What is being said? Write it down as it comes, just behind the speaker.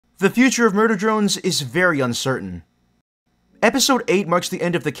The future of murder drones is very uncertain. Episode 8 marks the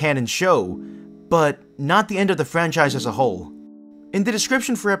end of the canon show, but not the end of the franchise as a whole. In the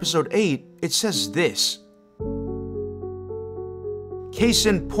description for episode 8, it says this. Case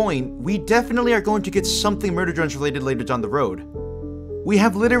in point, we definitely are going to get something murder drones related later down the road. We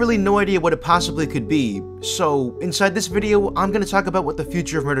have literally no idea what it possibly could be, so inside this video, I'm going to talk about what the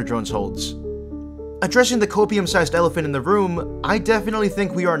future of murder drones holds. Addressing the copium-sized elephant in the room, I definitely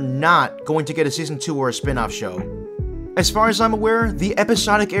think we are not going to get a season 2 or a spin-off show. As far as I'm aware, the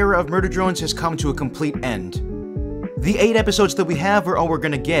episodic era of murder drones has come to a complete end. The 8 episodes that we have are all we're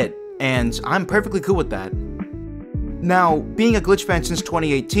gonna get, and I'm perfectly cool with that. Now, being a Glitch fan since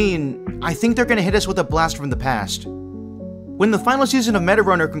 2018, I think they're gonna hit us with a blast from the past. When the final season of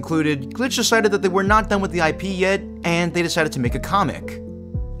MetaRunner concluded, Glitch decided that they were not done with the IP yet, and they decided to make a comic.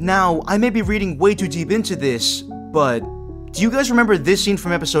 Now, I may be reading way too deep into this, but do you guys remember this scene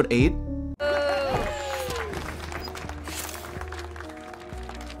from episode 8?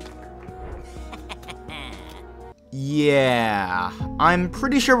 Yeah, I'm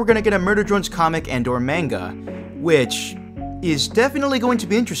pretty sure we're gonna get a Murder Drones comic and/or manga, which is definitely going to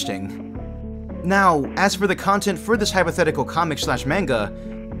be interesting. Now, as for the content for this hypothetical comic/manga,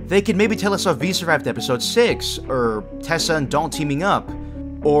 they could maybe tell us how V survived episode 6, or Tessa and Dawn teaming up,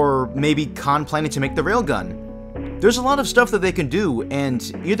 or maybe Khan planning to make the railgun. There's a lot of stuff that they can do, and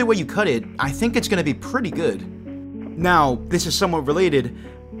either way you cut it, I think it's gonna be pretty good. Now, this is somewhat related,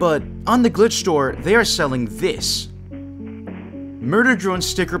 but on the Glitch store, they are selling this. Murder Drone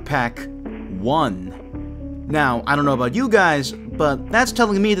Sticker Pack 1. Now, I don't know about you guys, but that's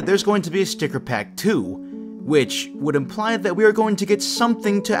telling me that there's going to be a Sticker Pack 2, which would imply that we are going to get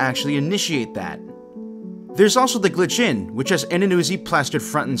something to actually initiate that. There's also the Glitch Inn, which has Eninuzi plastered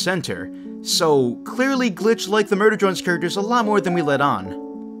front and center, so clearly Glitch liked the Murder Drones characters a lot more than we let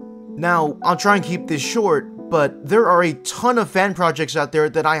on. Now, I'll try and keep this short, but there are a ton of fan projects out there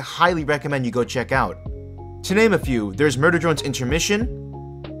that I highly recommend you go check out. To name a few, there's Murder Drones Intermission,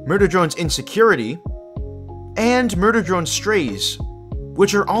 Murder Drones Insecurity, and Murder Drones Strays,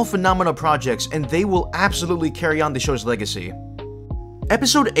 which are all phenomenal projects and they will absolutely carry on the show's legacy.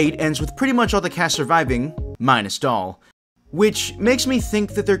 Episode 8 ends with pretty much all the cast surviving, minus Doll, which makes me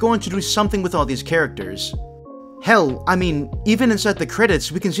think that they're going to do something with all these characters. Hell, I mean, even inside the credits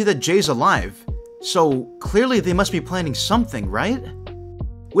we can see that Jay's alive, so clearly they must be planning something, right?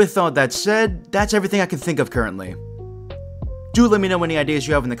 With all that said, that's everything I can think of currently. Do let me know any ideas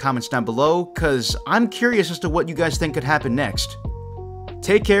you have in the comments down below, cause I'm curious as to what you guys think could happen next.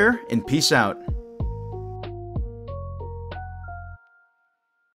 Take care, and peace out.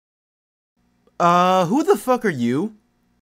 Who the fuck are you?